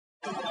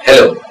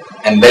Hello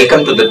and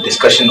welcome to the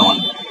discussion on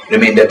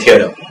remainder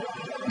theorem.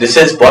 This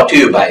is brought to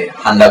you by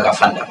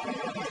Funda.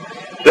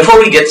 Before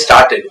we get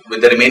started with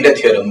the remainder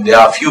theorem, there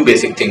are a few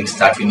basic things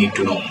that we need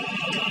to know.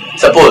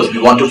 Suppose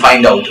we want to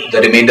find out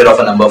the remainder of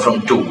a number from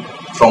 2,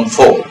 from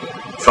 4,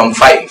 from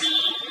 5,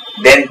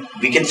 then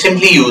we can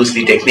simply use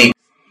the technique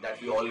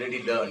that we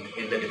already learned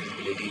in the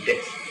divisibility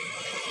test.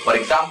 For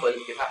example,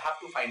 if I have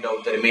to find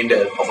out the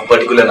remainder of a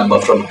particular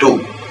number from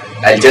 2,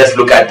 I'll just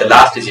look at the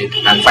last digit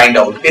and find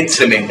out its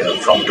remainder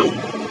from 2.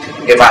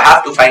 If I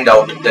have to find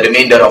out the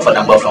remainder of a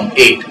number from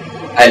 8,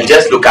 I'll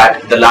just look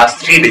at the last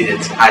 3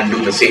 digits and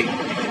do the same.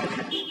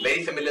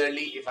 Very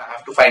similarly, if I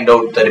have to find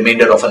out the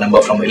remainder of a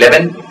number from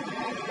 11,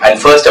 I'll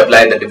first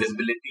apply the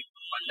divisibility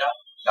Funda,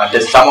 that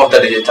is sum of the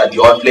digits at the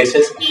odd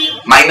places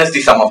minus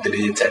the sum of the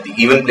digits at the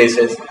even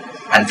places,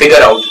 and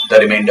figure out the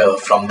remainder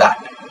from that.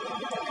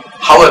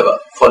 However,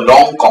 for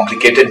long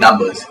complicated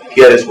numbers,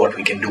 here is what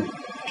we can do.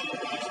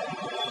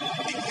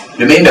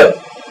 Remainder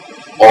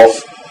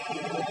of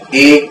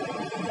A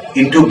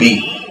into B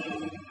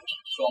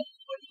from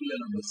particular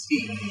number C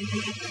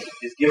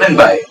is given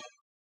by,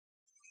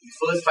 we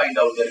first find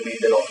out the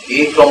remainder of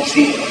A from C,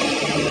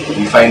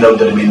 we find out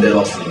the remainder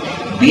of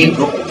B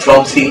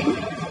from C,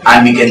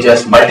 and we can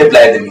just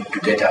multiply them to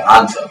get an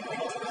answer.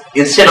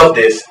 Instead of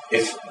this,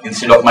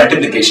 instead of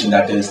multiplication,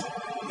 that is,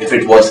 if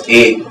it was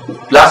A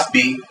plus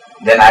B,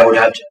 then I would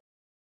have just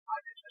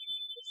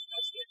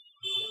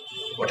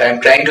added. What I am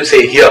trying to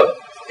say here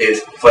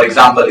is, for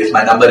example, if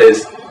my number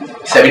is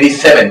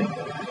 77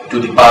 to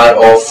the power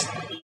of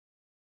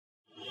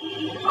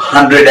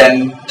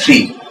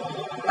 103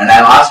 and I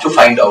am asked to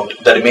find out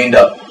the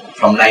remainder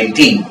from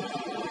 19,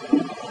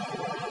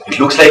 it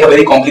looks like a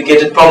very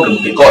complicated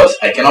problem because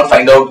I cannot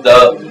find out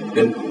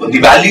the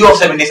value of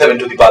 77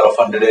 to the power of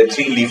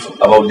 103, leave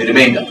about the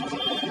remainder.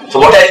 So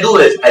what I'll do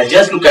is, I'll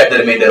just look at the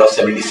remainder of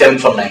 77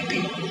 from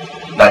 19,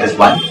 that is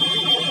 1.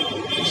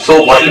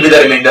 So what will be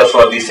the remainder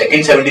for the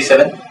second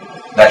 77?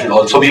 That will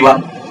also be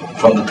 1.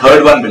 From the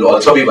third one will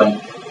also be 1.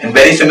 And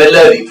very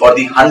similarly, for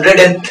the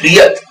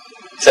 103th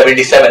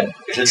 77,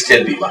 it will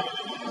still be 1.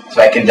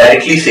 So I can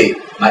directly say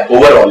my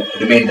overall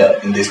remainder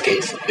in this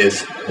case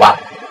is 1.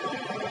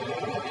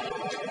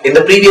 In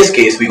the previous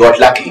case, we got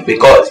lucky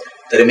because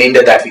the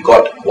remainder that we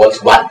got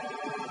was 1.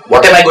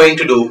 What am I going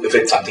to do if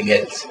it's something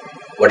else?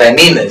 What I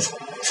mean is,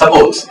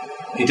 suppose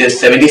it is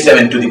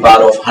 77 to the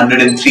power of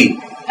 103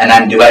 and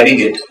I am dividing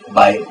it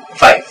by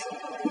 5.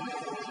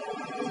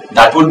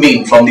 That would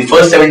mean from the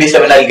first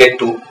 77 I'll get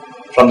 2,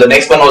 from the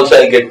next one also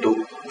I'll get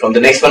 2, from the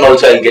next one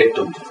also I'll get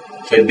 2.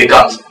 So it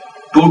becomes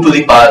 2 to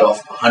the power of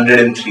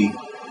 103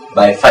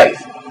 by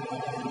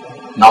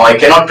 5. Now I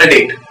cannot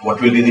predict what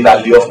will be the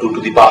value of 2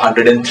 to the power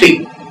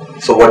 103.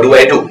 So what do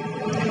I do?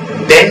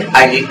 Then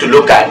I need to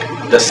look at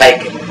the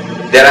cycle.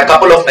 There are a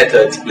couple of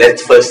methods.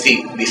 Let's first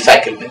see the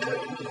cycle method.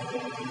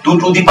 2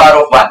 to the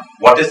power of 1.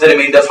 What is the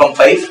remainder from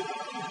 5?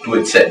 2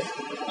 itself.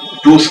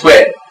 2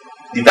 squared.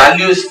 The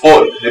value is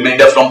 4.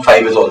 Remainder from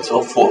 5 is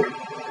also 4.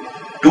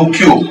 2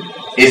 cube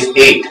is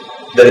 8.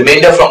 The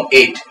remainder from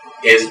 8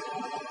 is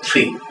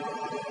 3.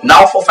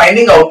 Now for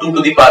finding out 2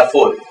 to the power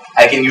 4,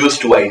 I can use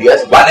two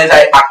ideas. One is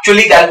I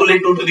actually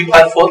calculate 2 to the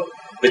power 4,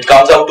 which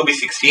comes out to be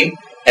 16,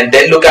 and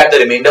then look at the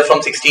remainder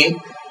from 16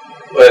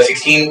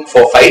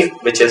 for 5,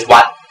 which is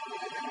 1.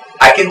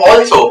 I can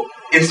also,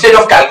 instead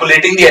of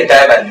calculating the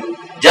entire value,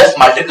 just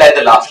multiply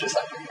the last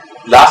result.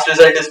 Last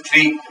result is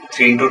 3.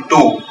 3 into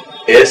 2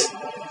 is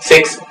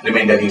 6.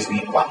 Remainder gives me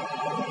 1.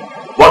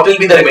 What will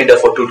be the remainder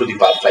for 2 to the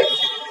power 5?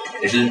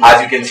 It will,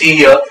 as you can see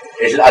here,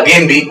 it will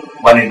again be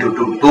 1 into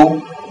 2,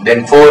 2,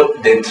 then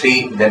 4, then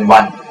 3, then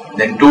 1,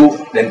 then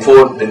 2, then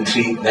 4, then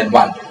 3, then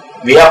 1.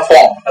 We have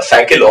formed a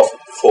cycle of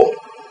 4.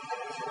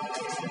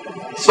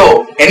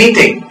 So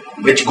anything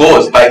which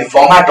goes by the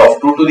format of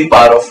 2 to the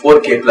power of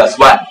 4k plus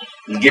 1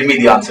 will give me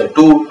the answer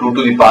 2. 2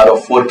 to the power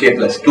of 4k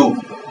plus 2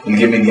 will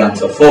give me the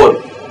answer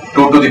 4.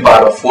 2 to the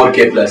power of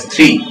 4k plus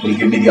 3 will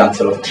give me the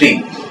answer of 3.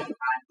 And 2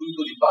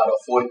 to the power of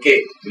 4k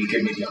will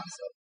give me the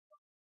answer.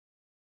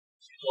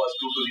 It was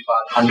 2 to the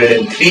power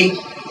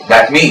 103.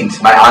 That means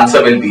my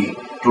answer will be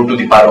 2 to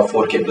the power of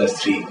 4k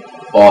plus 3,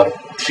 or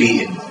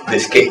 3 in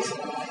this case.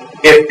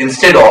 If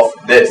instead of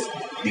this,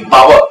 the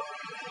power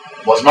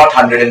was not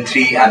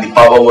 103 and the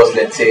power was,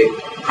 let's say,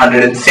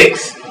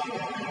 106,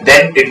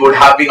 then it would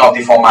have been of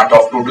the format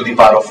of 2 to the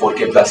power of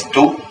 4k plus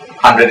 2,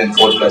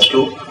 104 plus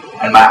 2,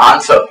 and my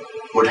answer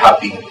would have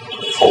been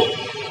 4.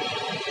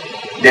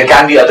 There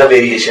can be other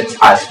variations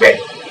as well.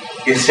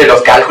 Instead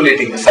of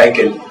calculating the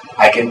cycle,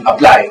 I can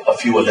apply a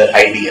few other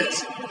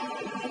ideas.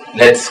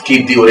 Let's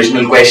keep the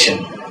original question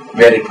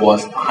where it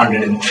was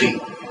 103.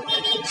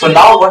 So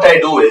now what I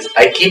do is,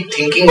 I keep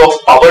thinking of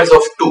powers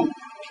of 2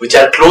 which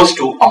are close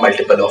to a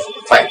multiple of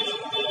 5.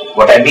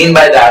 What I mean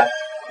by that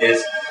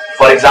is,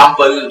 for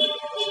example,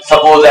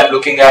 suppose I am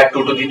looking at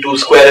 2 to the 2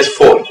 square is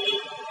 4.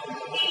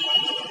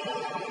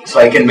 So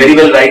I can very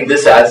well write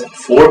this as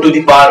 4 to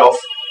the power of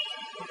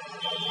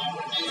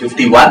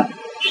 51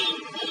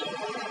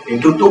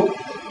 into 2.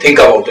 Think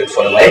about it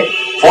for a while.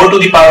 4 to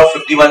the power of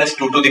 51 is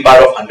 2 to the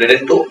power of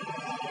 102.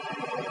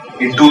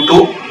 into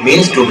 2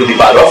 means 2 to the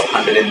power of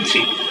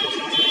 103.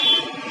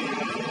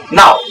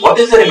 Now, what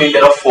is the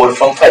remainder of 4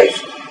 from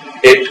 5?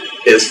 It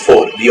is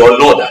 4. We all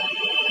know that.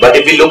 But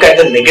if we look at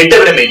the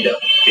negative remainder,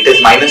 it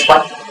is minus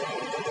 1.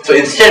 So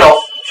instead of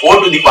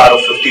 4 to the power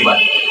of 51,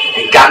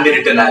 it can be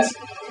written as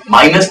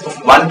minus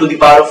 1 to the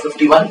power of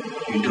 51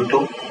 into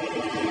 2.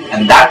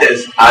 And that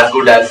is as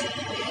good as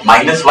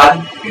minus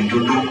 1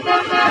 into 2.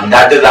 And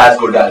that is as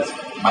good as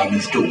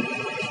minus 2.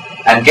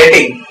 I am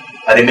getting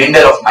a remainder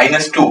of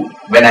minus 2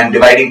 when I am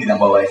dividing the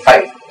number by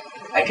 5.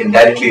 I can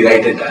directly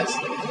write it as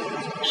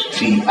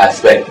 3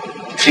 as well.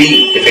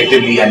 3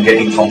 effectively I am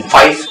getting from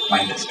 5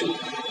 minus 2.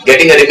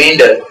 Getting a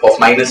remainder of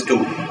minus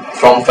 2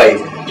 from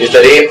 5 is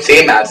the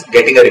same as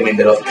getting a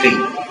remainder of 3,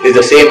 is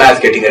the same as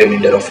getting a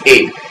remainder of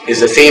 8, is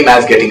the same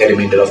as getting a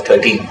remainder of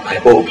 13. I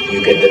hope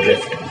you get the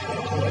drift.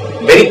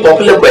 Very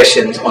popular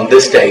questions on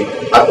this type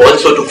are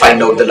also to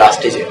find out the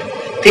last digit.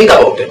 Think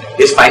about it.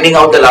 Is finding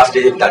out the last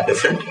digit that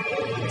different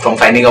from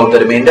finding out the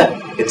remainder?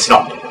 It's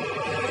not.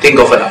 Think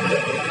of a number.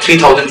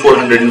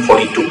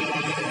 3442.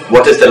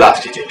 What is the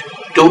last digit?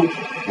 2.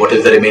 What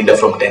is the remainder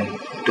from 10?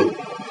 2.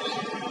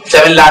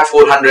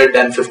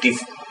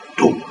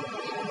 7,452.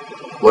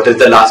 What is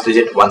the last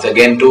digit? Once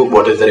again 2.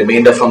 What is the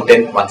remainder from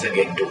 10? Once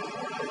again 2.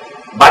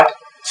 But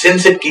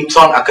since it keeps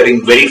on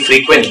occurring very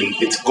frequently,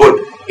 it's good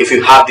if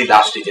you have the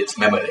last digits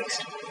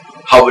memorized.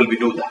 How will we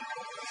do that?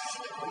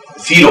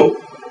 0.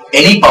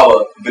 Any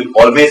power will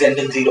always end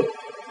in 0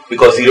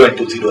 because 0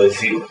 into 0 is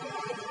 0.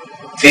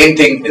 Same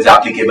thing is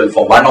applicable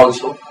for 1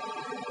 also,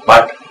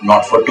 but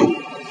not for 2.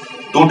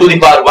 2 to the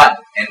power 1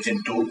 ends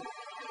in 2.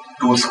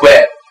 2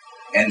 square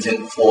ends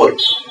in 4.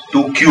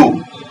 2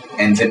 cube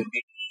ends in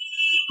 8.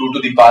 2 to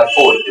the power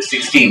 4 is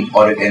 16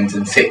 or it ends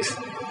in 6.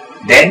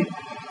 Then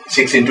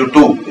 6 into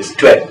 2 is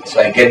 12. So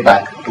I get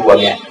back 2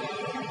 again.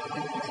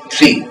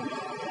 3.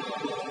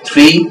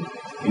 3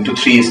 into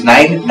 3 is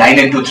 9. 9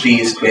 into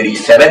 3 is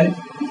 27.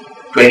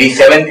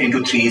 27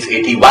 into 3 is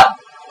 81.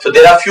 So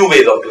there are few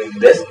ways of doing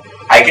this.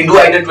 I can do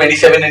either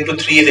 27 into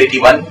 3 is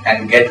 81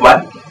 and get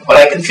 1. Or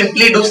I can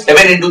simply do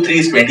 7 into 3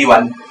 is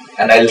 21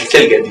 and I will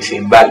still get the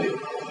same value.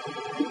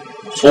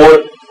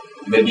 4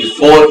 will be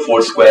 4.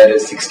 4 square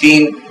is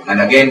 16.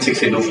 And again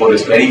 6 into 4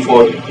 is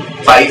 24.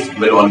 5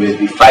 will always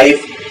be 5.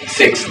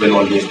 6 will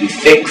always be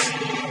 6.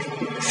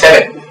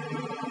 7.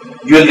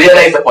 You will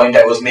realize the point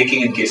I was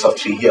making in case of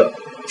 3 here.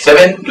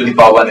 7 to the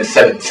power 1 is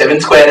 7.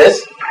 7 square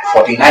is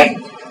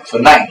 49. So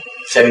 9.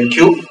 7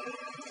 cube.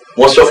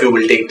 Most of you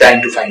will take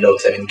time to find out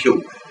 7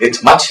 cube.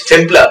 It's much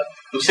simpler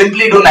to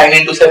simply do 9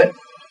 into 7.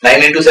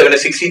 9 into 7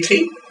 is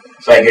 63.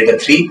 So I get a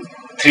 3.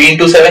 3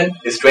 into 7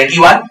 is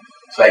 21.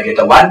 So I get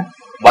a 1.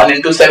 1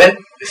 into 7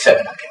 is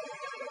 7 again.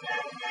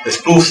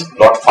 This proves a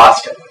lot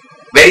faster.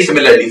 Very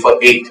similarly for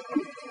 8.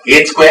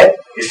 8 square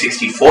is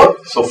 64.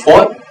 So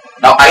 4.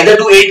 Now either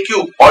do 8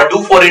 cube or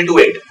do 4 into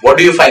 8. What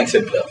do you find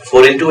simpler?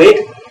 4 into 8.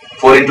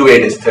 4 into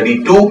 8 is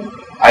 32.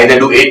 Either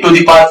do 8 to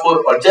the power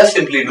 4 or just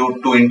simply do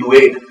 2 into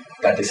 8.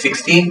 That is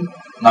 16.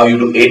 Now you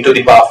do 8 to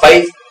the power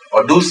 5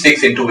 or do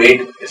 6 into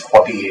 8 is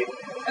 48.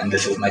 And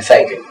this is my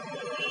cycle.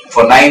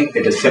 For 9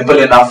 it is simple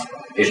enough.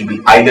 It will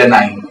be either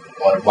 9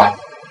 or 1.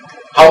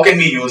 How can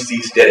we use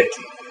these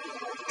directly?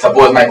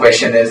 Suppose my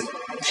question is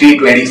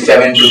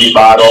 327 to the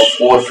power of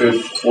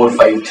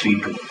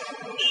 4532.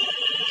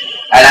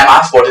 And I am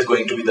asked what is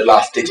going to be the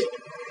last digit.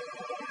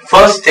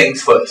 First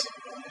things first.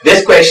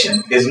 This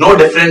question is no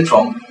different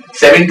from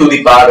 7 to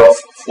the power of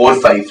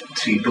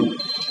 4532.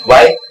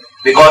 Why?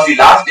 Because the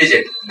last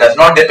digit does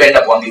not depend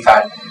upon the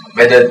fact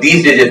whether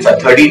these digits are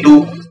 32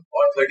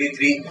 or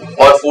 33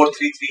 or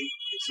 433.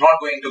 It's not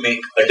going to make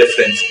a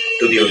difference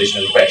to the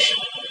original question.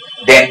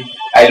 Then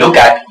I look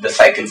at the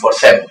cycle for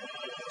 7.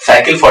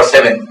 Cycle for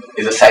 7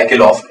 is a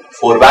cycle of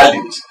 4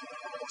 values.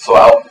 So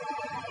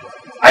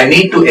I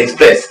need to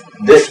express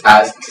this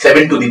as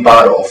 7 to the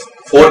power of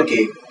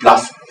 4k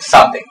plus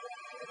something.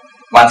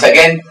 Once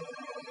again,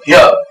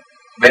 here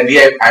when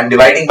I am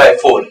dividing by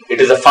 4,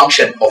 it is a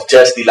function of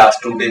just the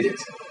last 2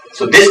 digits.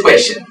 So this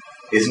question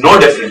is no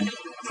different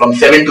from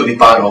 7 to the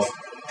power of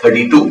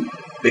 32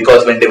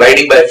 because when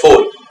dividing by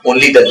 4,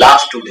 only the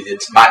last 2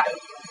 digits matter.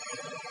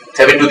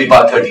 7 to the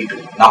power 32.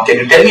 Now can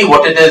you tell me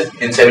what it is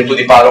in 7 to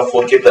the power of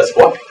 4k plus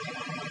what?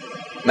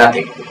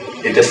 Nothing.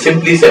 It is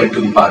simply 7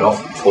 to the power of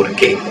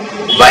 4k.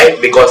 Why?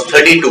 Because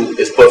 32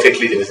 is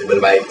perfectly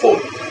divisible by 4,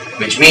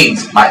 which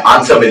means my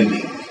answer will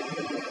be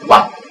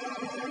 1.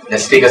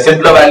 Let's take a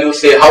simpler value.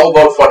 Say how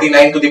about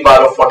 49 to the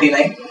power of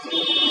 49?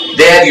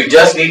 There you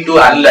just need to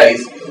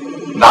analyze.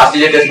 Last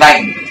digit is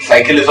 9.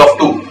 Cycle is of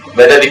 2.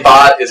 Whether the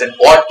power is an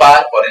odd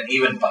power or an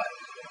even power.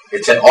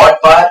 It's an odd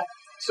power,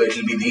 so it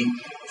will be the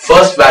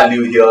first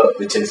value here,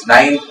 which is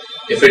 9.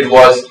 If it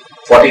was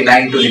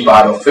 49 to the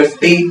power of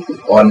 50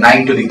 or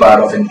 9 to the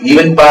power of an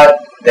even power,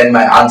 then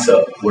my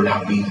answer would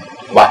have been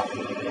 1.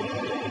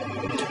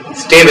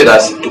 Stay with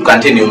us to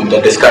continue the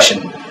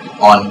discussion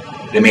on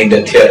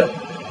remainder theorem.